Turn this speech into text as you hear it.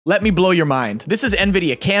Let me blow your mind. This is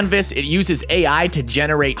Nvidia Canvas. It uses AI to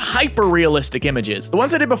generate hyper-realistic images. The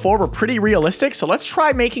ones I did before were pretty realistic, so let's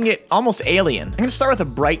try making it almost alien. I'm gonna start with a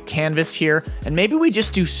bright canvas here, and maybe we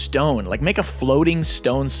just do stone, like make a floating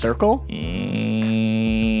stone circle.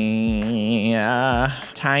 Yeah.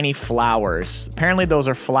 Tiny flowers. Apparently those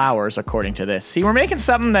are flowers according to this. See, we're making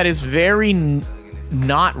something that is very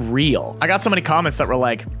not real. I got so many comments that were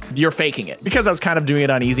like, you're faking it, because I was kind of doing it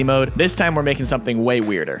on easy mode. This time we're making something way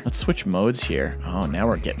weirder. Let's switch modes here. Oh, now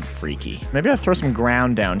we're getting freaky. Maybe I'll throw some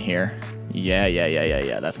ground down here.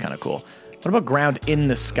 Yeah. That's kind of cool. What about ground in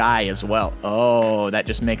the sky as well? Oh, that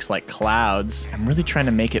just makes like clouds. I'm really trying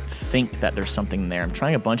to make it think that there's something there. I'm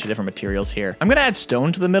trying a bunch of different materials here. I'm gonna add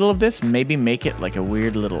stone to the middle of this, maybe make it like a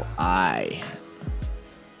weird little eye.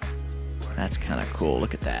 That's kind of cool.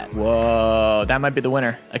 Look at that. Whoa, that might be the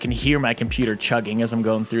winner. I can hear my computer chugging as I'm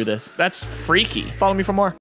going through this. That's freaky. Follow me for more.